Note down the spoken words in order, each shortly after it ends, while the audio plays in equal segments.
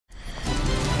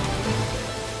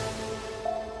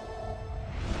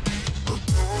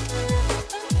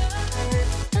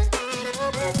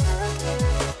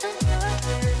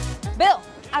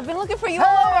I've been looking for you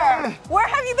all over. Where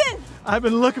have you been? I've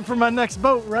been looking for my next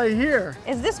boat right here.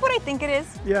 Is this what I think it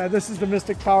is? Yeah, this is the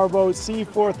Mystic Powerboat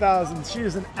C4000. She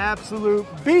is an absolute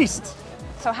beast.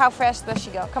 So how fast does she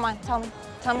go? Come on, tell me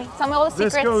all the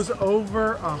secrets. This goes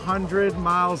over 100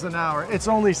 miles an hour. It's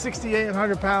only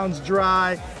 6,800 pounds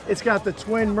dry. It's got the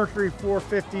twin Mercury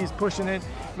 450s pushing it.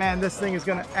 Man, this thing is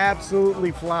gonna absolutely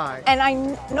fly. And I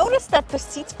noticed that the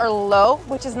seats are low,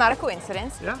 which is not a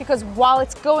coincidence, because while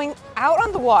it's going out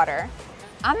on the water,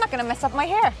 I'm not gonna mess up my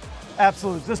hair.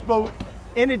 Absolutely. This boat,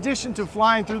 in addition to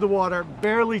flying through the water,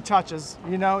 barely touches.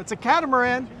 You know, it's a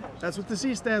catamaran. That's what the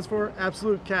C stands for,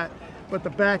 absolute cat. But the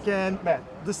back end, man,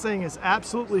 this thing is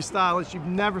absolutely stylish. You've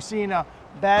never seen a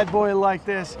bad boy like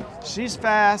this. She's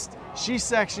fast, she's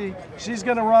sexy, she's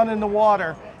gonna run in the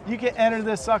water. You can enter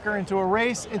this sucker into a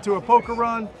race, into a poker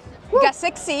run. You got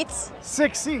 6 seats.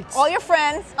 6 seats. All your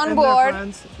friends on and board. Their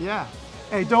friends. Yeah.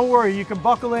 Hey, don't worry, you can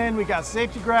buckle in. We got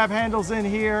safety grab handles in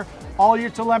here, all your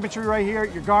telemetry right here,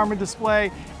 your Garmin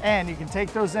display, and you can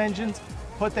take those engines,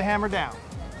 put the hammer down.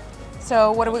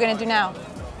 So what are we gonna do now?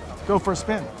 Go for a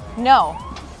spin. No,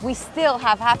 we still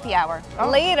have happy hour.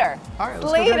 Later. All right,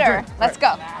 let's Later. Go get a drink. Let's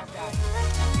go.